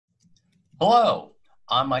Hello,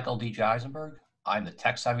 I'm Michael D. Eisenberg. I'm the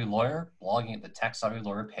Tech Savvy Lawyer, blogging at the Tech Savvy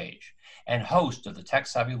Lawyer page, and host of the Tech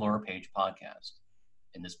Savvy Lawyer page podcast.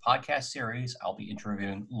 In this podcast series, I'll be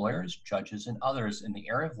interviewing lawyers, judges, and others in the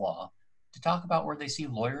area of law to talk about where they see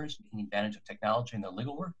lawyers taking advantage of technology in their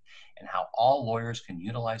legal work and how all lawyers can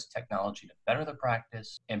utilize technology to better their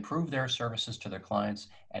practice, improve their services to their clients,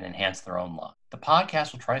 and enhance their own law. The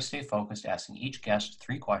podcast will try to stay focused, asking each guest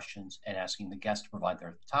 3 questions and asking the guest to provide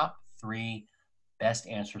their top 3 best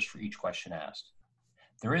answers for each question asked.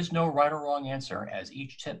 There is no right or wrong answer, as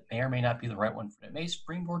each tip may or may not be the right one. It may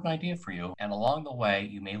springboard an idea for you, and along the way,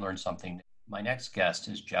 you may learn something. My next guest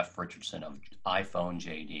is Jeff Richardson of iPhone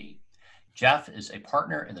JD. Jeff is a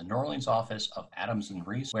partner in the New Orleans office of Adams &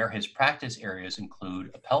 Reese, where his practice areas include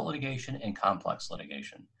appellate litigation and complex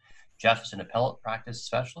litigation. Jeff is an appellate practice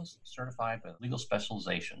specialist certified with legal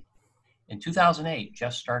specialization. In 2008,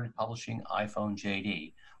 Jeff started publishing iPhone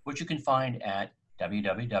JD, which you can find at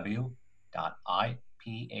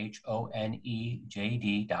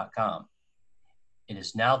www.iphonejd.com. It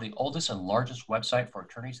is now the oldest and largest website for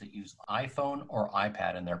attorneys that use iPhone or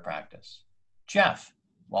iPad in their practice. Jeff,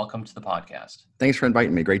 welcome to the podcast. Thanks for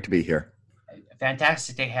inviting me. Great to be here.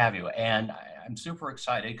 Fantastic to have you. And I'm super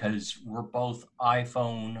excited because we're both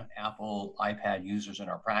iPhone, Apple, iPad users in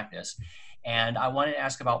our practice. And I wanted to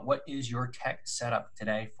ask about what is your tech setup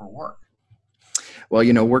today for work? Well,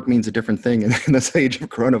 work means a different thing in this age of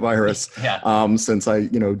coronavirus. Yeah. Since I,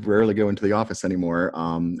 rarely go into the office anymore,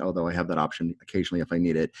 although I have that option occasionally if I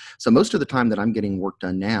need it. So most of the time that I'm getting work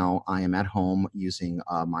done now, I am at home using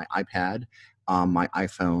my iPad, my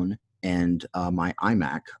iPhone, and my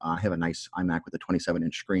iMac. I have a nice iMac with a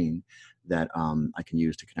 27-inch screen that I can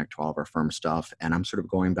use to connect to all of our firm stuff. And I'm sort of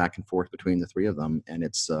going back and forth between the 3 of them, and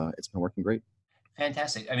it's been working great.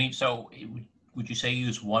 Fantastic. I mean, so would you say you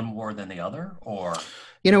use one more than the other, or?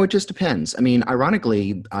 It just depends. I mean,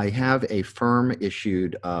 ironically, I have a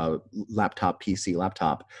firm-issued PC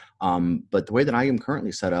laptop, but the way that I am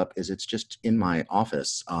currently set up is it's just in my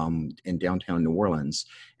office in downtown New Orleans,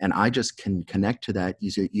 and I just can connect to that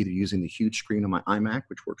either using the huge screen on my iMac,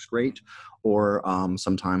 which works great, or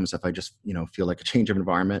sometimes if I just feel like a change of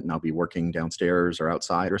environment and I'll be working downstairs or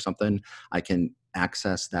outside or something, I can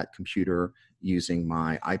access that computer using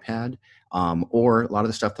my iPad, or a lot of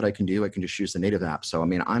the stuff that I can just use the native app. So, I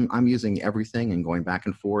mean, I'm using everything and going back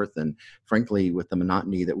and forth. And frankly, with the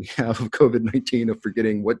monotony that we have of COVID-19 of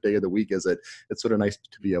forgetting what day of the week is it, it's sort of nice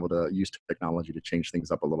to be able to use technology to change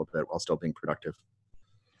things up a little bit while still being productive.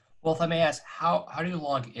 Well, if I may ask, how do you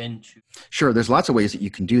log into? Sure. There's lots of ways that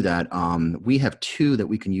you can do that. We have 2 that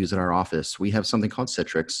we can use at our office. We have something called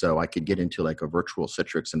Citrix, so I could get into like a virtual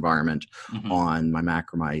Citrix environment on my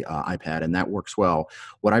Mac or my iPad, and that works well.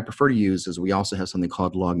 What I prefer to use is we also have something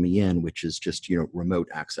called Log Me In, which is just remote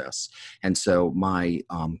access. And so my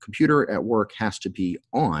computer at work has to be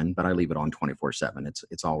on, but I leave it on 24/7.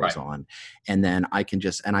 It's always on, and then I can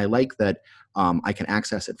and I like that. I can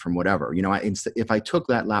access it from whatever. If I took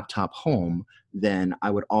that laptop home, then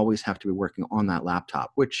I would always have to be working on that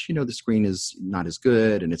laptop, which, the screen is not as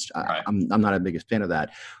good, and I'm not a biggest fan of that.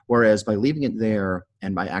 Whereas by leaving it there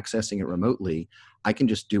and by accessing it remotely, I can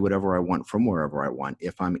just do whatever I want from wherever I want.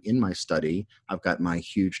 If I'm in my study, I've got my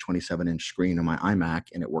huge 27-inch screen on my iMac,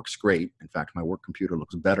 and it works great. In fact, my work computer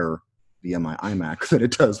looks better via my iMac than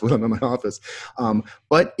it does when I'm in my office.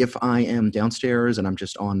 But if I am downstairs and I'm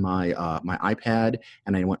just on my my iPad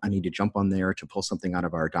and I need to jump on there to pull something out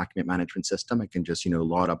of our document management system, I can just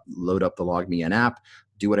load up the Log Me In app,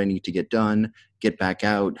 do what I need to get done, get back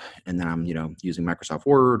out, and then I'm using Microsoft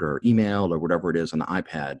Word or email or whatever it is on the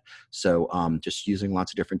iPad. So just using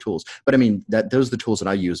lots of different tools. But I mean, those are the tools that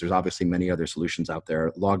I use. There's obviously many other solutions out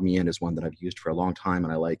there. Log Me In is one that I've used for a long time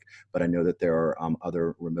and I like, but I know that there are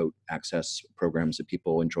other remote access programs that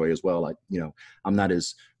people enjoy as well. I'm not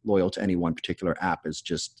as loyal to any one particular app as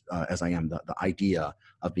I am the idea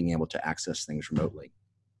of being able to access things remotely.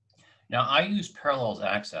 Now, I use Parallels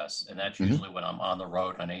Access, and that's usually when I'm on the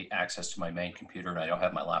road and I need access to my main computer and I don't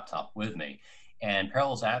have my laptop with me. And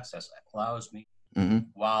Parallels Access allows me,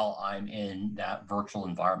 while I'm in that virtual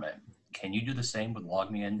environment. Can you do the same with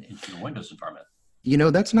Log Me In into your Windows environment?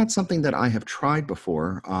 That's not something that I have tried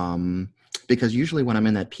before. Because usually when I'm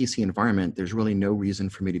in that PC environment, there's really no reason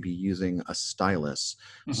for me to be using a stylus.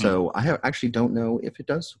 So I actually don't know if it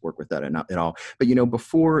does work with that at all. But,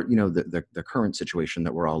 before, the current situation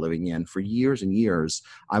that we're all living in, for years and years,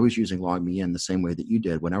 I was using Log Me In the same way that you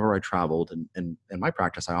did. Whenever I traveled, and in my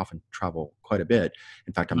practice, I often travel quite a bit.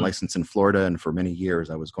 In fact, I'm licensed in Florida, and for many years,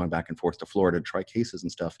 I was going back and forth to Florida to try cases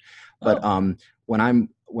and stuff. But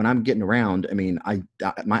when I'm getting around, I mean,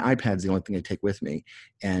 my iPad's the only thing I take with me,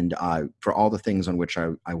 and for all the things on which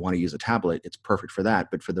I want to use a tablet, it's perfect for that.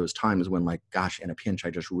 But for those times when, like, gosh, in a pinch, I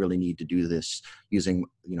just really need to do this using,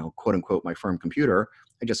 quote unquote, my firm computer,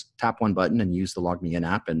 I just tap one button and use the Log Me In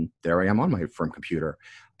app, and there I am on my firm computer,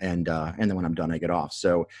 and then when I'm done, I get off.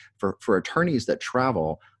 So for attorneys that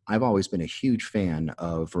travel, I've always been a huge fan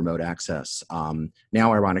of remote access.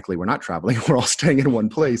 Now, ironically, we're not traveling. We're all staying in one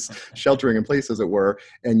place, sheltering in place, as it were.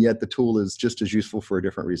 And yet the tool is just as useful for a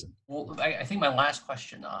different reason. Well, I think my last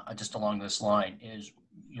question, just along this line, is,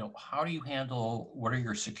 how do you handle, what are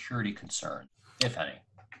your security concerns, if any?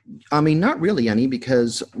 I mean, not really any,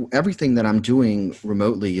 because everything that I'm doing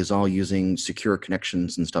remotely is all using secure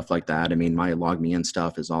connections and stuff like that. I mean, my Log Me In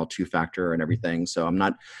stuff is all two-factor and everything. So I'm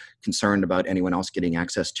not concerned about anyone else getting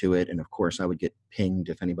access to it. And of course, I would get pinged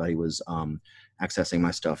if anybody was accessing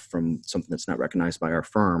my stuff from something that's not recognized by our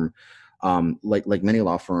firm. Like many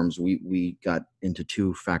law firms, we got into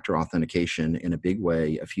two-factor authentication in a big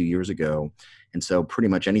way a few years ago. And so pretty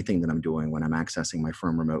much anything that I'm doing when I'm accessing my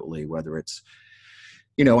firm remotely, whether it's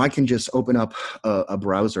I can just open up a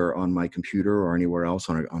browser on my computer or anywhere else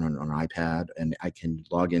on an iPad, and I can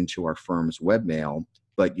log into our firm's webmail.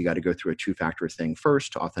 But you got to go through a two-factor thing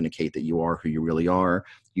first to authenticate that you are who you really are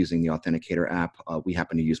using the Authenticator app. We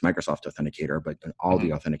happen to use Microsoft Authenticator, but all the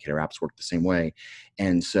Authenticator apps work the same way.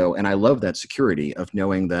 And I love that security of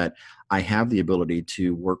knowing that I have the ability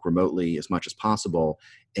to work remotely as much as possible.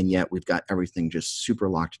 And yet we've got everything just super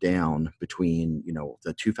locked down between,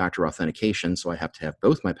 the two-factor authentication. So I have to have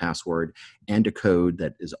both my password and a code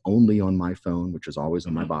that is only on my phone, which is always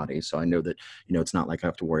on my body. So I know that, it's not like I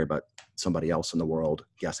have to worry about somebody else in the world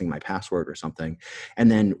guessing my password or something. And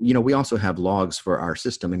then, we also have logs for our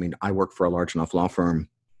system. I mean, I work for a large enough law firm.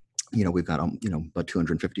 We've got, about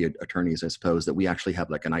 250 attorneys, I suppose, that we actually have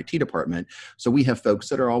like an IT department. So we have folks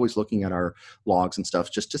that are always looking at our logs and stuff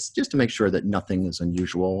just to make sure that nothing is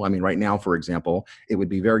unusual. I mean, right now, for example, it would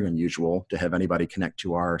be very unusual to have anybody connect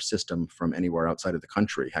to our system from anywhere outside of the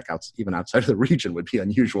country. Heck, even outside of the region would be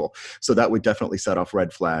unusual. So that would definitely set off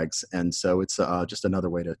red flags. And so it's just another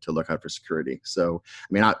way to look out for security. So, I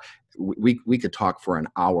mean, we could talk for an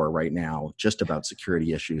hour right now just about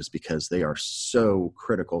security issues because they are so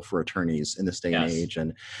critical for attorneys in this day and age.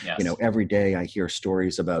 And, every day I hear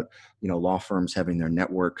stories about, law firms having their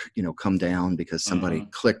network, come down because somebody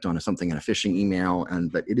clicked on something in a phishing email.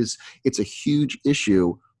 But it's a huge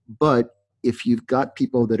issue. But if you've got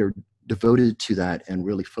people that are devoted to that and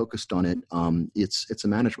really focused on it, it's a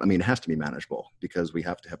manageable. I mean, it has to be manageable because we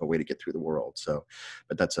have to have a way to get through the world. So,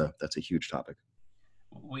 but that's a huge topic.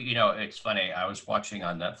 It's funny. I was watching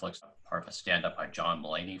on Netflix part of a stand-up by John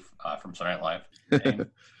Mulaney from Saturday Night Live,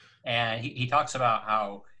 and he talks about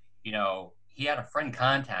how he had a friend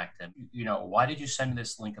contact him. Why did you send me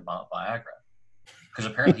this link about Viagra? Because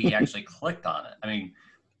apparently he actually clicked on it. I mean,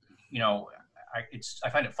 I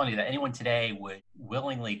find it funny that anyone today would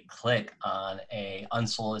willingly click on a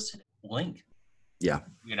unsolicited link. Yeah.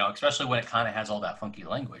 Especially when it kind of has all that funky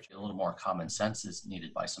language. A little more common sense is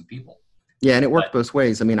needed by some people. Yeah, and it worked both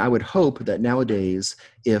ways. I mean, I would hope that nowadays,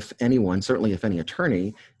 if anyone, certainly if any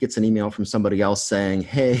attorney gets an email from somebody else saying,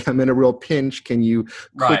 hey, I'm in a real pinch, can you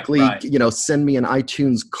quickly, send me an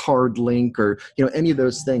iTunes card link or, any of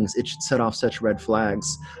those things, it should set off such red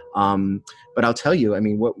flags. But I'll tell you, I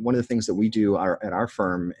mean, one of the things that we do at our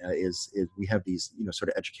firm is we have these, sort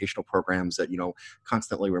of educational programs that,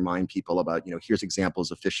 constantly remind people about, here's examples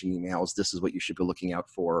of phishing emails. This is what you should be looking out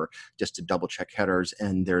for just to double check headers.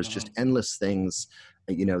 And there's just endless things.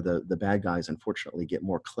 The bad guys, unfortunately, get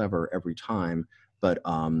more clever every time. But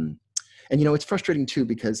and, it's frustrating, too,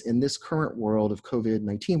 because in this current world of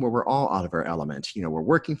COVID-19, where we're all out of our element, we're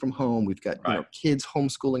working from home, we've got kids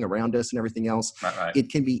homeschooling around us and everything else. It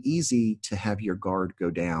can be easy to have your guard go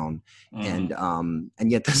down. And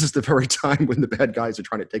yet this is the very time when the bad guys are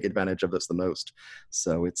trying to take advantage of us the most.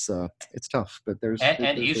 So it's tough. But there's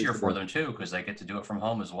easier for them, too, because they get to do it from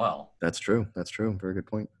home as well. That's true. Very good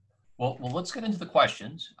point. Well, let's get into the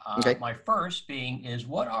questions. Okay. My first being is,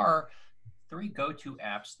 what are 3 go-to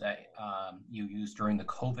apps that you use during the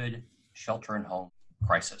COVID shelter-in-home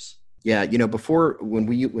crisis? Yeah, before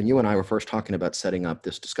when you and I were first talking about setting up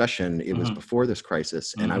this discussion, it was before this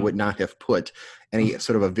crisis, and I would not have put any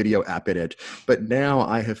sort of a video app in it. But now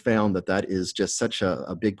I have found that is just such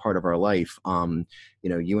a big part of our life.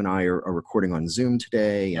 you and I are recording on Zoom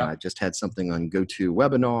today, and Yep. I just had something on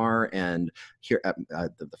GoToWebinar, and here at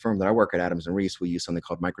the firm that I work at, Adams and Reese, we use something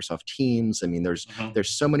called Microsoft Teams. I mean, there's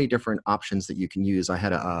so many different options that you can use. I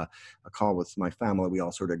had a call with my family. We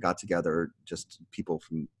all sort of got together, just people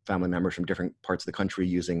from family members from different parts of the country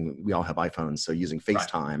we all have iPhones, so using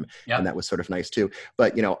FaceTime, Yep. and that was sort of nice too.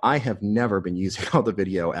 But, I have never been using all the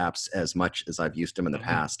video apps as much as I've used them in the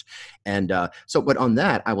past. And but on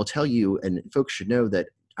that, I will tell you, and folks should know that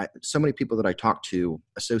so many people that I talk to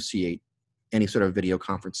associate any sort of video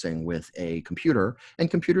conferencing with a computer,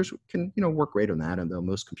 and computers can work great on that, and though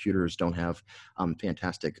most computers don't have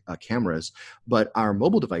fantastic cameras, but our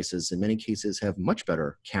mobile devices in many cases have much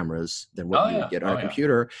better cameras than what you would get on a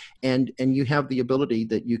computer. And you have the ability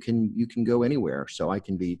that you can go anywhere. So I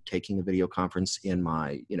can be taking a video conference in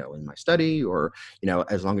my in my study, or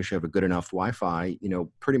as long as you have a good enough Wi-Fi,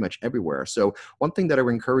 pretty much everywhere. So one thing that I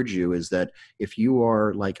would encourage you is that if you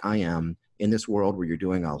are like I am, in this world where you're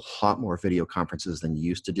doing a lot more video conferences than you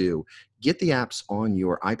used to do, get the apps on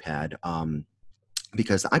your iPad,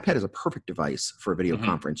 because the iPad is a perfect device for a video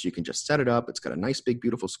conference. You can just set it up. It's got a nice, big,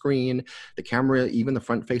 beautiful screen. The camera, even the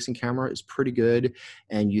front-facing camera, is pretty good,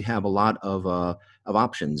 and you have a lot of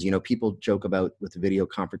options. People joke about with video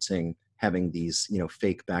conferencing having these,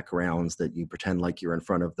 fake backgrounds that you pretend like you're in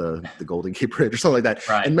front of the Golden Gate Bridge or something like that.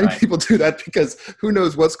 Right, and many people do that because who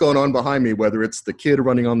knows what's going on behind me, whether it's the kid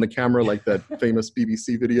running on the camera, like that famous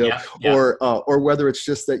BBC video, or whether it's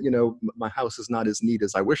just that, my house is not as neat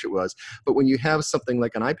as I wish it was. But when you have something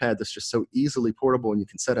like an iPad that's just so easily portable and you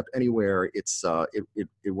can set up anywhere,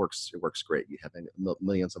 it works great. You have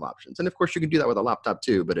millions of options. And of course you can do that with a laptop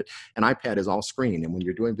too, but an iPad is all screen. And when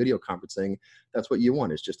you're doing video conferencing, that's what you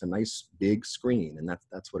want, is just a nice big screen, and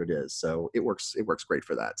that's what it is. So it works great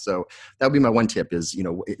for that. So that would be my one tip is,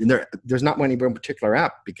 there's not any one particular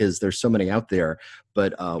app because there's so many out there,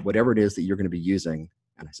 but whatever it is that you're going to be using,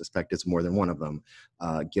 and I suspect it's more than one of them,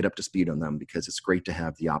 get up to speed on them, because it's great to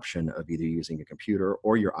have the option of either using a computer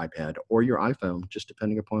or your iPad or your iPhone, just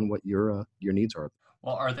depending upon what your needs are.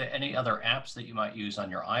 Well, are there any other apps that you might use on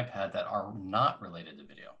your iPad that are not related to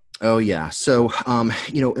video? Oh, yeah. So,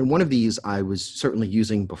 and one of these I was certainly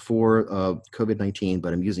using before COVID-19,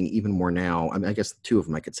 but I'm using even more now. I mean, I guess two of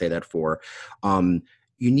them I could say that for. You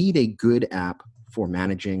need a good app for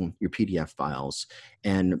managing your PDF files.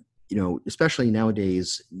 And especially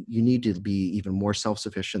nowadays, you need to be even more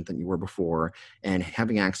self-sufficient than you were before, and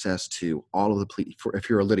having access to all of the if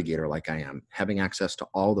you're a litigator like I am, having access to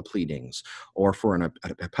all the pleadings, or for an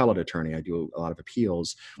appellate attorney, I do a lot of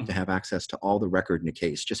appeals, to have access to all the record in a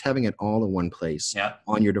case. Just having it all in one place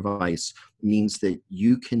on your device means that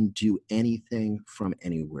you can do anything from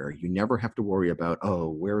anywhere. You never have to worry about,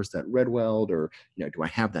 where is that red weld, or do I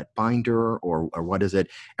have that binder, or what is it?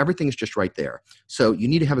 Everything's just right there. So you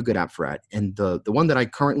need to have a good app for that. And the one that I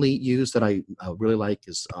currently use that I really like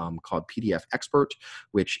is called PDF Expert,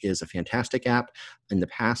 which is a fantastic app. In the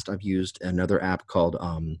past, I've used another app called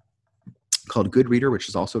Goodreader, which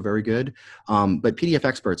is also very good. But PDF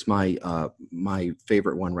Expert's my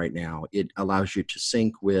favorite one right now. It allows you to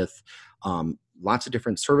sync with lots of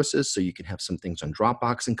different services. So you can have some things on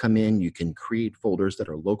Dropbox and come in. You can create folders that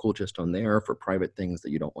are local just on there for private things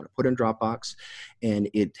that you don't want to put in Dropbox. And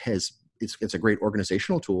it's a great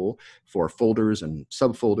organizational tool for folders and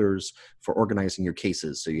subfolders for organizing your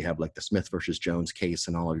cases. So you have like the Smith versus Jones case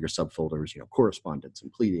and all of your subfolders, correspondence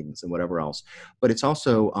and pleadings and whatever else. But it's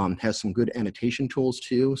also has some good annotation tools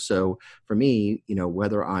too. So for me,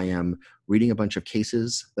 whether I am reading a bunch of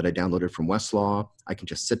cases that I downloaded from Westlaw, I can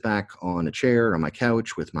just sit back on a chair on my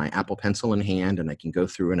couch with my Apple Pencil in hand, and I can go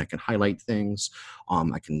through and I can highlight things.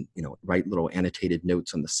 I can, write little annotated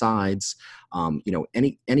notes on the sides.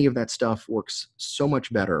 Any of that stuff works so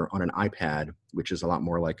much better on an iPad, which is a lot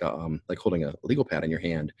more like holding a legal pad in your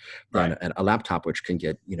hand, than a laptop, which can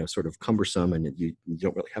get sort of cumbersome, and you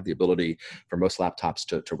don't really have the ability for most laptops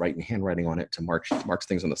to write in handwriting on it, to mark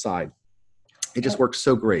things on the side. It just works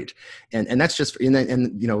so great. And that's just,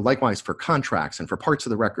 and likewise for contracts and for parts of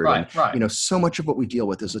the record. So much of what we deal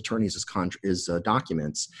with as attorneys is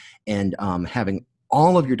documents, and having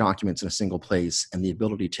all of your documents in a single place and the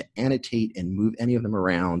ability to annotate and move any of them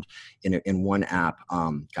around in one app.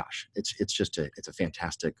 It's a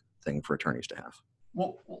fantastic thing for attorneys to have.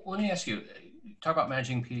 Well, let me ask you, talk about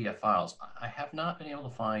managing PDF files. I have not been able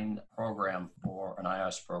to find a program or an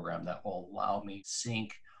iOS program that will allow me to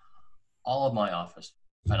sync all of my Office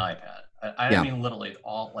an iPad. I mean, literally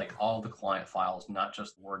all the client files, not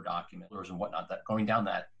just Word documents and whatnot, that going down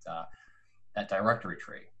that directory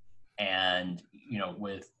tree. And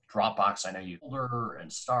with Dropbox, I know you folder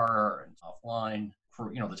and Star and offline.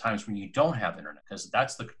 for the times when you don't have internet, because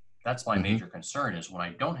that's my major concern is when I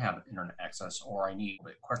don't have internet access or I need a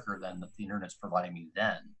bit quicker than the internet's providing me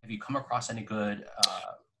then. Have you come across any good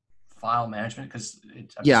file management? Because I'm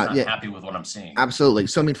just not happy with what I'm seeing. Absolutely.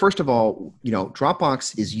 So, I mean, first of all,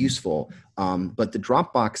 Dropbox is useful, but the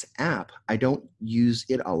Dropbox app, I don't use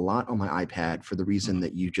it a lot on my iPad for the reason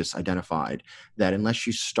that you just identified, that unless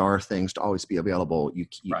you star things to always be available, you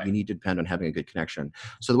need to depend on having a good connection.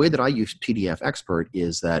 So the way that I use PDF Expert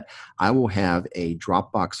is that I will have a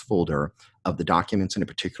Dropbox folder of the documents in a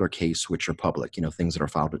particular case which are public, things that are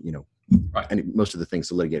filed, and most of the things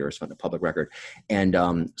the litigator has found a public record. And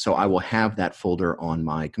so I will have that folder on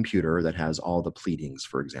my computer that has all the pleadings,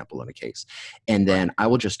 for example, in a case. And then I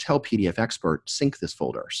will just tell PDF Expert, sync this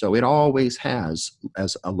folder. So it always has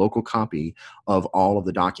as a local copy of all of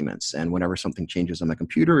the documents. And whenever something changes on the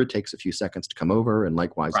computer, it takes a few seconds to come over. And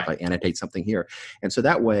likewise, if I annotate something here. And so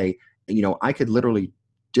that way, I could literally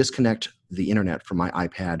disconnect the internet from my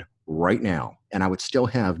iPad right now, and I would still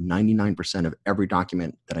have 99% of every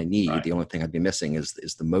document that I need. The only thing I'd be missing is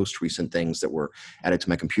the most recent things that were added to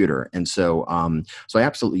my computer. And so, so I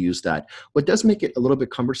absolutely use that. What does make it a little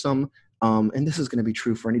bit cumbersome, and this is going to be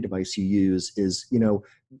true for any device you use, is,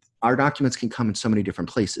 our documents can come in so many different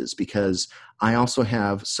places, because I also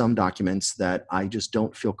have some documents that I just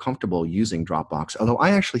don't feel comfortable using Dropbox. Although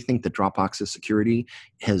I actually think that Dropbox's security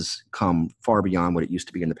has come far beyond what it used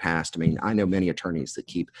to be in the past. I mean, I know many attorneys that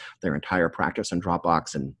keep their entire practice on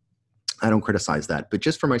Dropbox, and I don't criticize that. But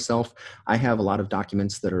just for myself, I have a lot of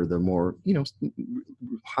documents that are the more,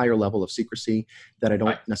 higher level of secrecy that I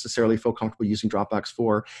don't necessarily feel comfortable using Dropbox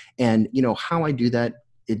for. And, how I do that,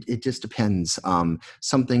 it just depends.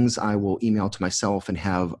 Some things I will email to myself and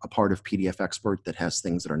have a part of PDF Expert that has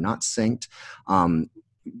things that are not synced.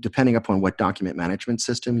 Depending upon what document management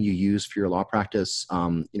system you use for your law practice,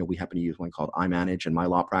 we happen to use one called iManage in my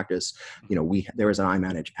law practice. There is an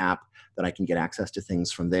iManage app that I can get access to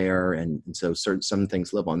things from there, and so some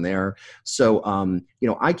things live on there. So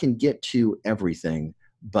I can get to everything,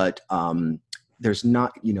 but there's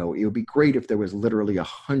not, it would be great if there was literally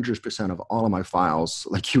 100% of all of my files,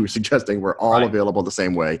 like you were suggesting, were all available the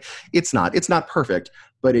same way. It's not perfect,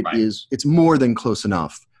 but it's more than close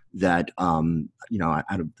enough that,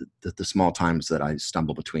 out of the small times that I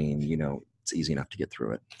stumble between, it's easy enough to get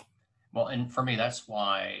through it. Well, and for me, that's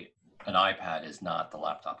why an iPad is not the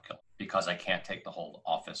laptop killer, because I can't take the whole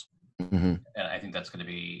office. And I think that's going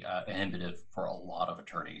to be inhibitive for a lot of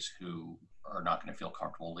attorneys who are not going to feel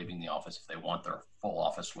comfortable leaving the office if they want their full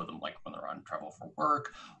office with them, like when they're on travel for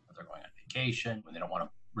work, or they're going on vacation, when they don't want to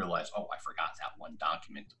realize, oh, I forgot that one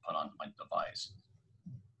document to put on my device.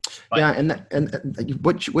 But, and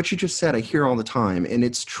what you just said, I hear all the time, and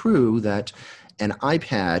it's true that an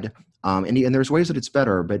iPad, and there's ways that it's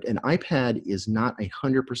better, but an iPad is not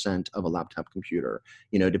 100% of a laptop computer.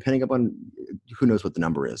 Depending upon who knows what the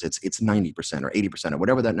number is, it's 90% or 80% or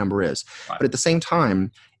whatever that number is. But at the same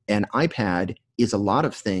time, an iPad is a lot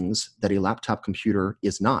of things that a laptop computer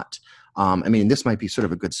is not. This might be sort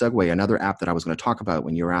of a good segue. Another app that I was going to talk about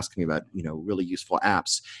when you were asking me about, really useful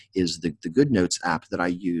apps is the GoodNotes app that I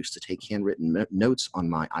use to take handwritten notes on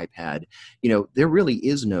my iPad. There really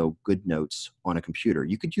is no GoodNotes on a computer.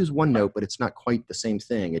 You could use OneNote, but it's not quite the same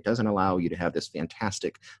thing. It doesn't allow you to have this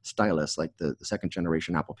fantastic stylus like the second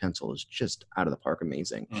generation Apple Pencil is just out of the park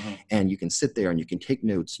amazing. And you can sit there and you can take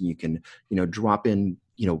notes and you can, drop in,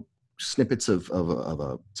 snippets of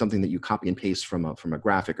something that you copy and paste from a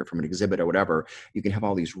graphic or from an exhibit or whatever. You can have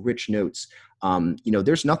all these rich notes.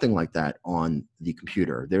 There's nothing like that on the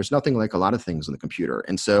computer. There's nothing like a lot of things on the computer.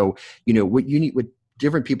 And so, what you need, what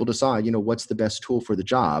different people decide, what's the best tool for the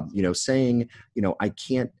job, saying, I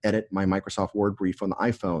can't edit my Microsoft Word brief on the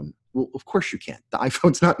iPhone. Well, of course you can't. The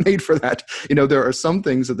iPhone's not made for that. There are some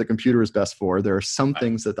things that the computer is best for. There are some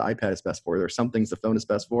things that the iPad is best for. There are some things the phone is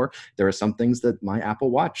best for. There are some things that my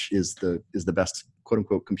Apple Watch is the best quote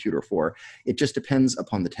unquote computer for. It just depends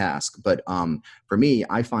upon the task. But for me,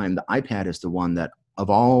 I find the iPad is the one that, of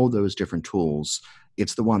all those different tools,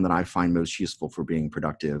 it's the one that I find most useful for being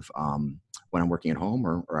productive when I'm working at home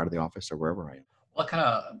or out of the office or wherever I am. Well, that kind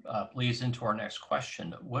of leads into our next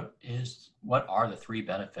question. What are the three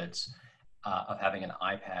benefits of having an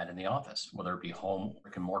iPad in the office, whether it be home,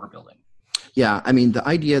 brick and mortar building? Yeah, the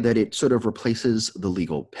idea that it sort of replaces the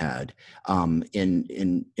legal pad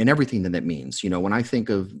in everything that means. When I think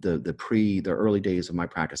of the early days of my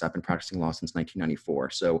practice, I've been practicing law since 1994.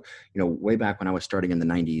 So, way back when I was starting in the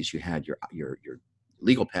 90s, you had your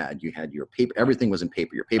legal pad, you had your paper, everything was in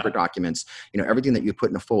paper, your paper documents, everything that you put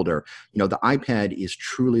in a folder. The iPad is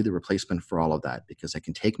truly the replacement for all of that, because I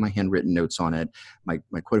can take my handwritten notes on it. My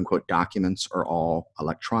quote unquote documents are all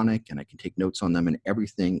electronic, and I can take notes on them, and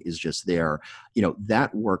everything is just there.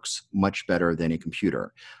 That works much better than a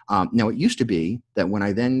computer. Now, it used to be that when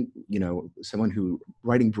I then, someone who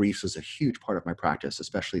writing briefs was a huge part of my practice,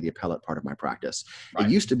 especially the appellate part of my practice. Right.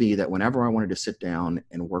 It used to be that whenever I wanted to sit down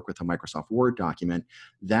and work with a Microsoft Word document,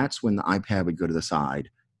 that's when the iPad would go to the side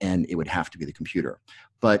and it would have to be the computer.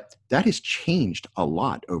 But that has changed a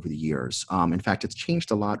lot over the years. In fact, it's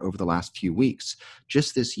changed a lot over the last few weeks.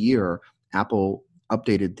 Just this year, Apple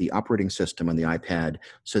updated the operating system on the iPad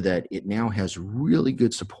so that it now has really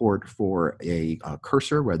good support for a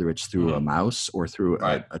cursor, whether it's through a mouse or through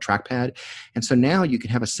a trackpad. And so now you can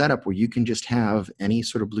have a setup where you can just have any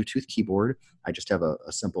sort of Bluetooth keyboard. I just have an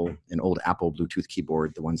old Apple Bluetooth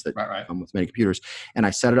keyboard, the ones that come with many computers. And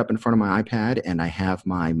I set it up in front of my iPad, and I have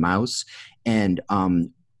my mouse. And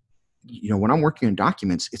when I'm working on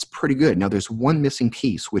documents, it's pretty good. Now, there's one missing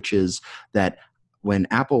piece, which is that when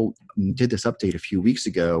Apple did this update a few weeks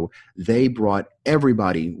ago, they brought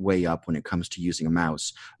everybody way up when it comes to using a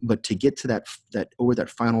mouse. But to get to that over that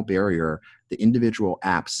final barrier, the individual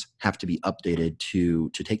apps have to be updated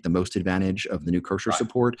to take the most advantage of the new cursor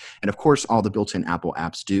support. And of course, all the built-in Apple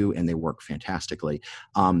apps do, and they work fantastically.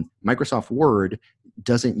 Microsoft Word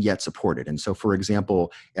doesn't yet support it. And so, for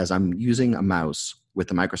example, as I'm using a mouse with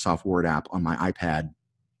the Microsoft Word app on my iPad,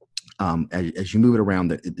 as you move it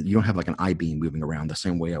around, you don't have like an I-beam moving around the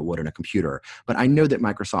same way I would in a computer. But I know that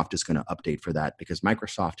Microsoft is going to update for that, because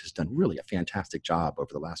Microsoft has done really a fantastic job over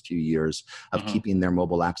the last few years of keeping their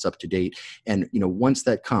mobile apps up to date. And once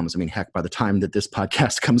that comes, heck, by the time that this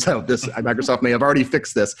podcast comes out, Microsoft may have already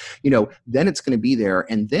fixed this. Then it's going to be there.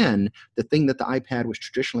 And then the thing that the iPad was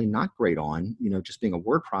traditionally not great on, just being a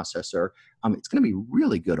word processor, it's going to be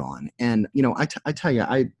really good on. And I tell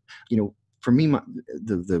you, for me,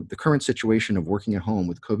 the current situation of working at home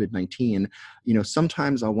with COVID-19,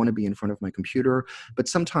 sometimes I want to be in front of my computer, but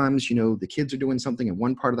sometimes, the kids are doing something in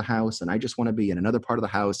one part of the house and I just want to be in another part of the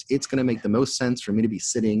house. It's going to make the most sense for me to be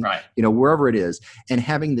sitting, wherever it is, and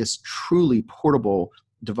having this truly portable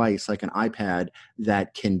device like an iPad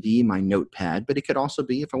that can be my notepad, but it could also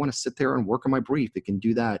be, if I want to sit there and work on my brief, it can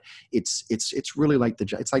do that. It's really like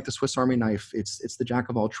it's like the Swiss Army knife. It's the jack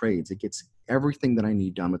of all trades. It gets everything that I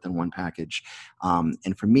need done within one package.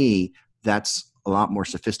 And for me, that's a lot more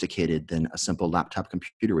sophisticated than a simple laptop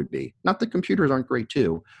computer would be. Not that computers aren't great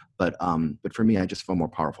too, but for me, I just feel more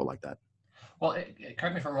powerful like that. Well,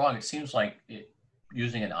 correct me if I'm wrong. It seems like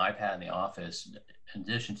using an iPad in the office, in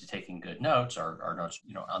addition to taking good notes or notes,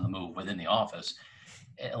 on the move within the office,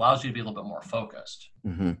 it allows you to be a little bit more focused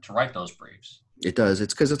to write those briefs. It does.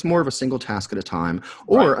 It's because it's more of a single task at a time.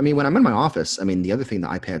 Or, when I'm in my office, the other thing the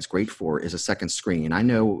iPad's great for is a second screen. I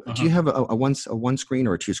know, do you have a one screen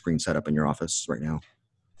or a two screen setup in your office right now?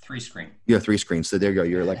 3 screen. You have 3 screens. So there you go.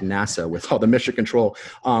 You're like NASA with all the mission control.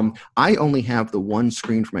 I only have the one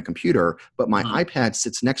screen for my computer, but my iPad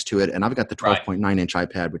sits next to it, and I've got the 12.9 inch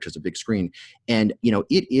iPad, which is a big screen. And,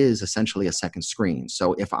 it is essentially a second screen.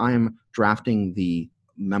 So if I'm drafting the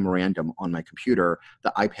memorandum on my computer,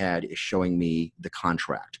 the iPad is showing me the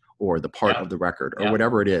contract or the part of the record or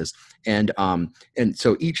whatever it is. And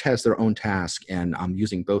so each has their own task, and I'm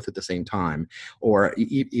using both at the same time. Or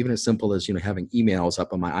even as simple as, having emails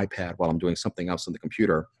up on my iPad while I'm doing something else on the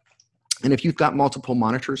computer. And if you've got multiple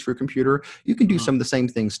monitors for your computer, you can do some of the same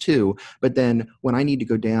things too. But then when I need to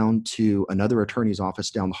go down to another attorney's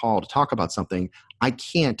office down the hall to talk about something, I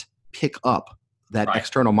can't pick up that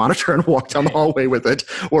external monitor and walk down the hallway with it.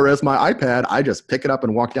 Whereas my iPad, I just pick it up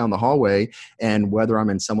and walk down the hallway. And whether I'm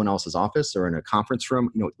in someone else's office or in a conference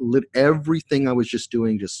room, everything I was just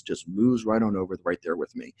doing just moves right on over right there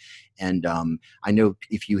with me. And I know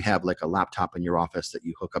if you have like a laptop in your office that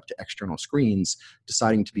you hook up to external screens,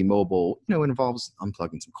 deciding to be mobile, involves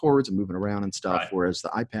unplugging some cords and moving around and stuff. Whereas the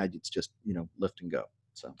iPad, it's just, lift and go.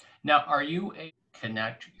 So now, are you able to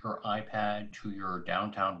connect your iPad to your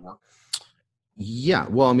downtown work? Yeah.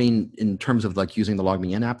 Well, in terms of like using the Log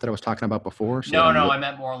Me In app that I was talking about before. So I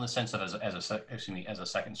meant more in the sense of as a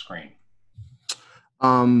second screen.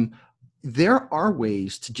 There are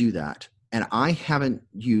ways to do that. And I haven't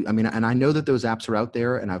used, and I know that those apps are out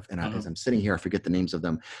there, and as I'm sitting here, I forget the names of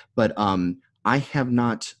them, but I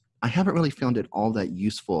haven't really found it all that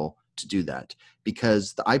useful to do that,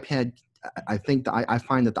 because the iPad I think I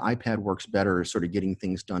find that the iPad works better sort of getting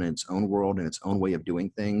things done in its own world and its own way of doing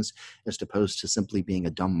things, as opposed to simply being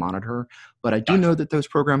a dumb monitor. But I do Gotcha. know that those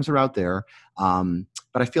programs are out there.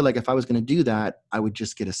 But I feel like if I was going to do that, I would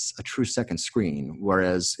just get a true second screen.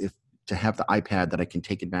 Whereas if to have the iPad that I can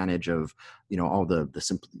take advantage of, all the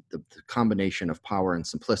combination of power and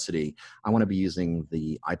simplicity, I want to be using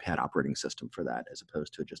the iPad operating system for that, as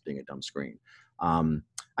opposed to it just being a dumb screen.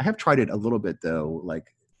 I have tried it a little bit though,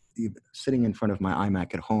 like sitting in front of my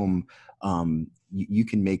iMac at home. You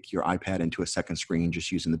can make your iPad into a second screen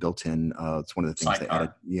just using the built-in. It's one of the things they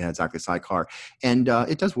added. Yeah, exactly, Sidecar, and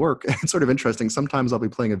it does work. It's sort of interesting. Sometimes I'll be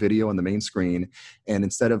playing a video on the main screen, and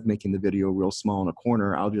instead of making the video real small in a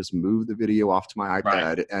corner, I'll just move the video off to my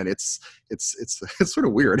iPad, right. And it's sort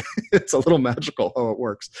of weird. It's a little magical how it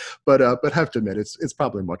works, but have to admit it's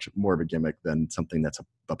probably much more of a gimmick than something that's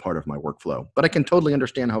a part of my workflow. But I can totally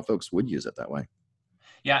understand how folks would use it that way.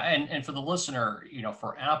 Yeah, and for the listener,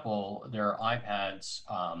 for Apple, their iPads,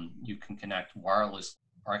 you can connect wireless,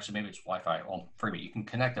 or actually maybe it's Wi-Fi. Well, forget it. You can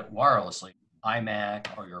connect it wirelessly,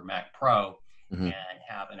 iMac or your Mac Pro, and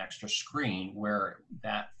have an extra screen where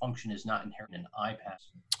that function is not inherent in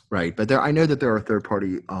iPads. Right, but I know that there are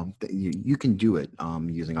third-party. You can do it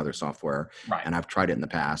using other software, right. And I've tried it in the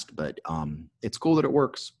past. But it's cool that it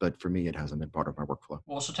works. But for me, it hasn't been part of my workflow.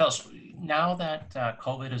 Well, so tell us, now that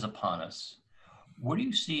COVID is upon us, what do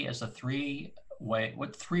you see as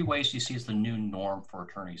what 3 ways do you see as the new norm for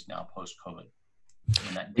attorneys now post-COVID?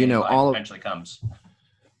 When that day eventually comes.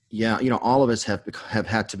 Yeah, all of us have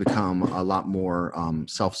had to become a lot more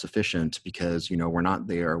self-sufficient, because we're not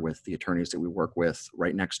there with the attorneys that we work with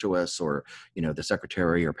right next to us, or the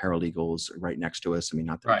secretary or paralegals right next to us. I mean,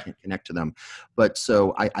 not that we can't connect to them, but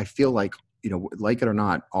so I feel like, like it or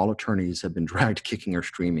not, all attorneys have been dragged kicking or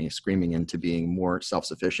screaming into being more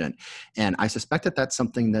self-sufficient. And I suspect that that's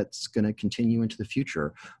something that's going to continue into the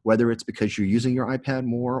future, whether it's because you're using your iPad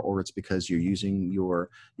more, or it's because you're using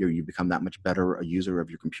you become that much better a user of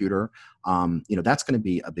your computer. That's going to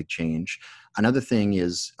be a big change. Another thing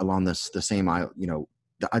is along the same,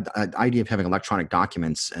 the idea of having electronic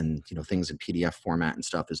documents and things in PDF format and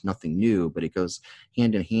stuff is nothing new, but it goes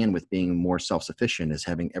hand in hand with being more self-sufficient, is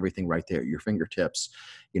having everything right there at your fingertips.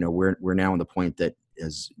 We're now on the point that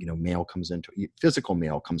as physical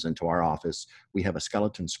mail comes into our office, we have a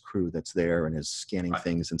skeletons crew that's there and is scanning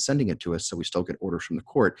things and sending it to us, so we still get orders from the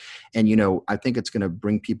court. And I think it's going to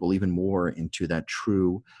bring people even more into that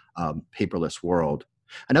true paperless world.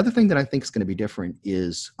 Another thing that I think is going to be different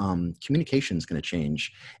is communication is going to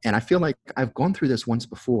change. And I feel like I've gone through this once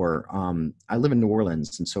before. I live in New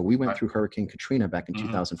Orleans, and so we went through Hurricane Katrina back in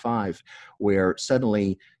 2005, where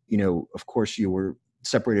suddenly, of course, you were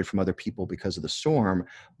separated from other people because of the storm,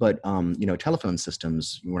 but telephone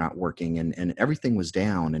systems were not working, and everything was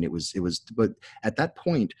down. And but at that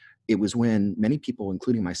point, it was when many people,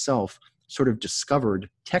 including myself, sort of discovered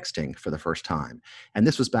texting for the first time. And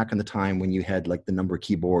this was back in the time when you had like the number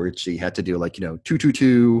keyboards. So you had to do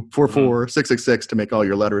 222 44 666 to make all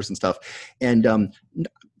your letters and stuff. And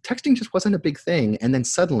texting just wasn't a big thing. And then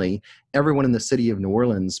suddenly everyone in the city of New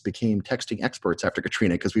Orleans became texting experts after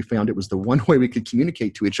Katrina, because we found it was the one way we could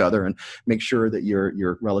communicate to each other and make sure that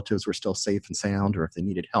your relatives were still safe and sound, or if they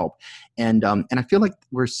needed help. And I feel like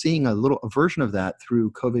we're seeing a version of that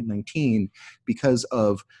through COVID-19 because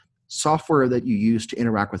of software that you use to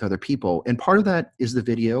interact with other people. And part of that is the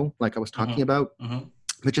video, like I was talking about.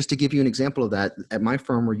 But just to give you an example of that, at my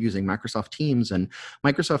firm, we're using Microsoft Teams, and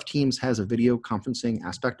Microsoft Teams has a video conferencing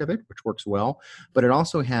aspect of it, which works well, but it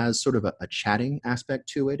also has sort of a chatting aspect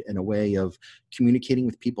to it, and a way of communicating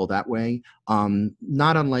with people that way.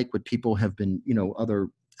 Not unlike what people have been, other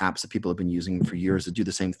apps that people have been using for years that do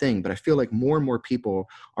the same thing. But I feel like more and more people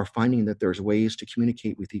are finding that there's ways to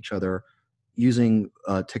communicate with each other using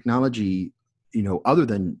technology, other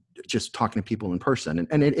than just talking to people in person.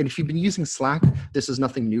 And if you've been using Slack, this is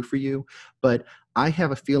nothing new for you. But I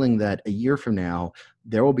have a feeling that a year from now,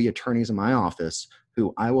 there will be attorneys in my office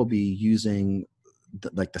who I will be using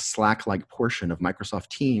the Slack-like portion of Microsoft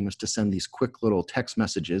Teams to send these quick little text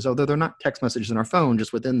messages, although they're not text messages in our phone,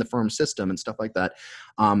 just within the firm system and stuff like that.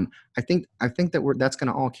 I think that that's going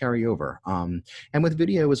to all carry over. And with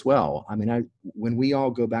video as well. I mean, when we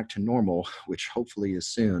all go back to normal, which hopefully is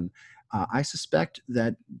soon, I suspect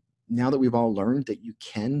that now that we've all learned that you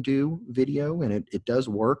can do video and it does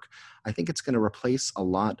work, I think it's going to replace a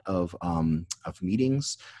lot of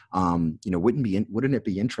meetings. Wouldn't it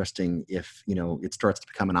be interesting if, it starts to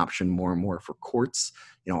become an option more and more for courts?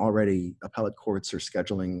 Already appellate courts are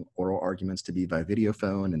scheduling oral arguments to be by video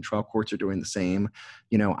phone, and trial courts are doing the same.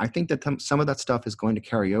 I think that some of that stuff is going to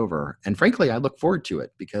carry over. And frankly, I look forward to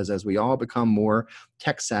it, because as we all become more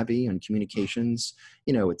tech savvy and communications,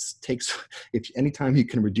 if anytime you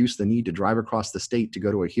can reduce the need to drive across the state to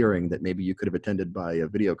go to a hearing that maybe you could have attended by a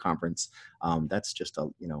video conference, that's just a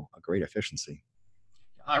great efficiency.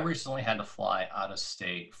 I recently had to fly out of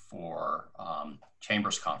state for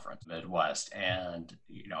Chambers Conference, Midwest, and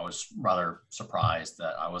I was rather surprised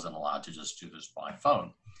that I wasn't allowed to just do this by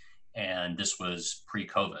phone. And this was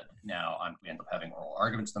pre-COVID. Now we end up having oral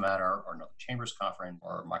arguments no matter, or another Chambers Conference,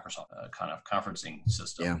 or Microsoft kind of conferencing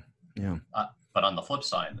system. Yeah. But on the flip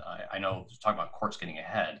side, I know, talking about courts getting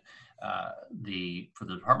ahead, for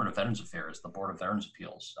the Department of Veterans Affairs, the Board of Veterans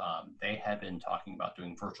Appeals, they had been talking about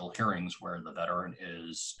doing virtual hearings where the veteran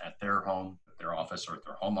is at their home, at their office, or at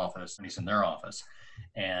their home office, and he's in their office,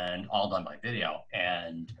 and all done by video.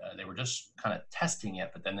 And they were just kind of testing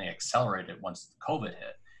it, but then they accelerated it once COVID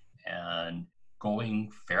hit, and going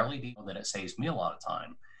fairly deep, that it saves me a lot of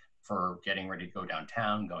time for getting ready to go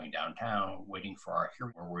downtown, going downtown, waiting for our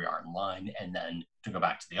hearing where we are in line, and then to go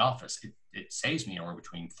back to the office. It saves me anywhere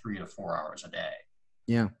between 3 to 4 hours a day.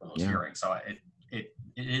 For those hearings. So it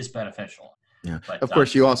is beneficial. Yeah. But, of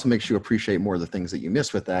course, you also makes you appreciate more of the things that you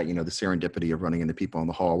miss with that, the serendipity of running into people in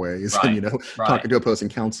the hallways, and, talking to opposing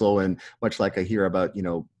counsel. And much like I hear about,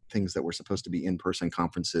 things that were supposed to be in-person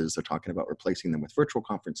conferences, they're talking about replacing them with virtual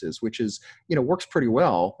conferences, which is, works pretty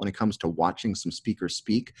well when it comes to watching some speakers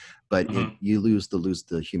speak, but you lose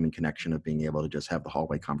the human connection of being able to just have the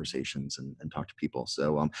hallway conversations and talk to people.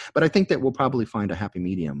 So, but I think that we'll probably find a happy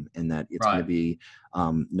medium in that it's going to be,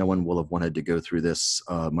 no one will have wanted to go through this,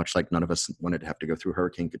 much like none of us wanted to have to go through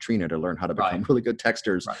Hurricane Katrina to learn how to become really good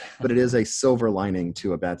texters, but it is a silver lining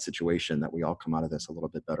to a bad situation that we all come out of this a little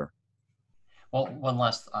bit better. Well, one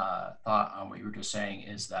last thought on what you were just saying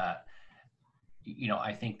is that,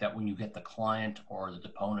 I think that when you get the client or the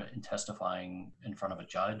deponent in testifying in front of a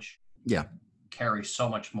judge, carries so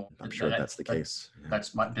much more. I'm sure that's the case.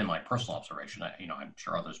 That's been my personal observation. I'm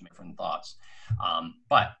sure others may have different thoughts.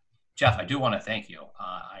 But Jeff, I do want to thank you.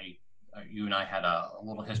 You and I had a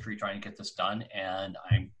little history trying to get this done, and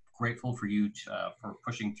I'm grateful for you for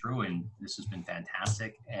pushing through, and this has been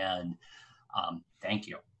fantastic. And thank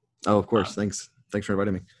you. Oh, of course. Thanks for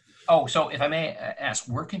inviting me. Oh, so if I may ask,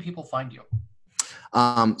 where can people find you?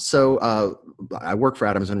 So I work for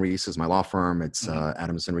Adams & Reese as my law firm. It's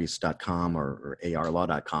adamsandreese.com or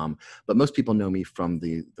arlaw.com. But most people know me from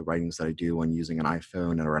the writings that I do on using an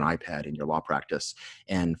iPhone or an iPad in your law practice.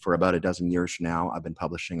 And for about a dozen years now, I've been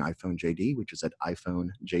publishing iPhone JD, which is at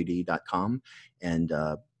iPhoneJD.com. And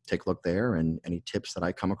take a look there, and any tips that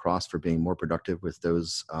I come across for being more productive with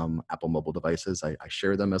those Apple mobile devices, I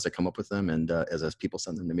share them as I come up with them, and as people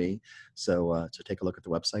send them to me. So take a look at the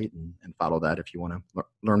website and follow that if you want to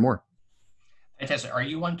learn more. Fantastic. Are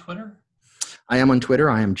you on Twitter? I am on Twitter.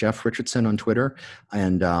 I am Jeff Richardson on Twitter,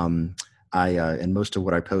 and and most of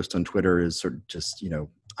what I post on Twitter is sort of just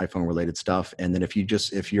iPhone related stuff. And then if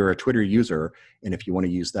you're a Twitter user, and if you want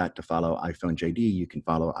to use that to follow iPhone JD, you can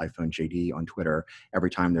follow iPhone JD on Twitter. Every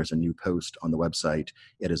time there's a new post on the website,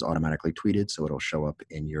 it is automatically tweeted, so it'll show up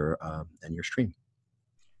in your stream.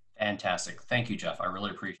 Fantastic. Thank you, Jeff. I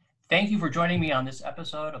really appreciate it. Thank you for joining me on this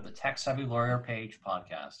episode of the Tech Savvy Lawyer Page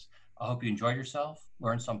podcast. I hope you enjoyed yourself,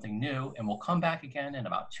 learned something new, and we'll come back again in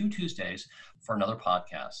about 2 Tuesdays for another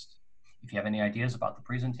podcast. If you have any ideas about the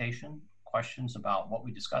presentation, questions about what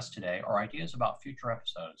we discussed today, or ideas about future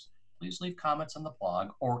episodes, please leave comments on the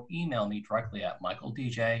blog or email me directly at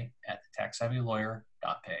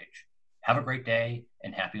michaeldj@thetechsavvylawyer.page. Have a great day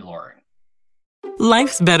and happy lawyering.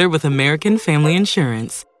 Life's better with American Family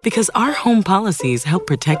Insurance because our home policies help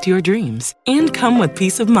protect your dreams and come with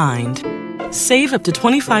peace of mind. Save up to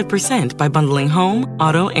 25% by bundling home,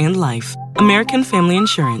 auto, and life. American Family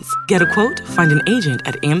Insurance. Get a quote, find an agent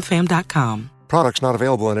at amfam.com. Products not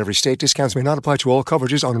available in every state. Discounts may not apply to all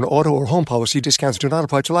coverages on an auto or home policy. Discounts do not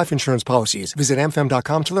apply to life insurance policies. Visit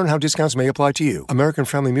amfam.com to learn how discounts may apply to you. American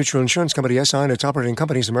Family Mutual Insurance Company, SI, and its operating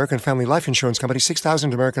companies, American Family Life Insurance Company,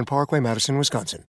 6000 American Parkway, Madison, Wisconsin.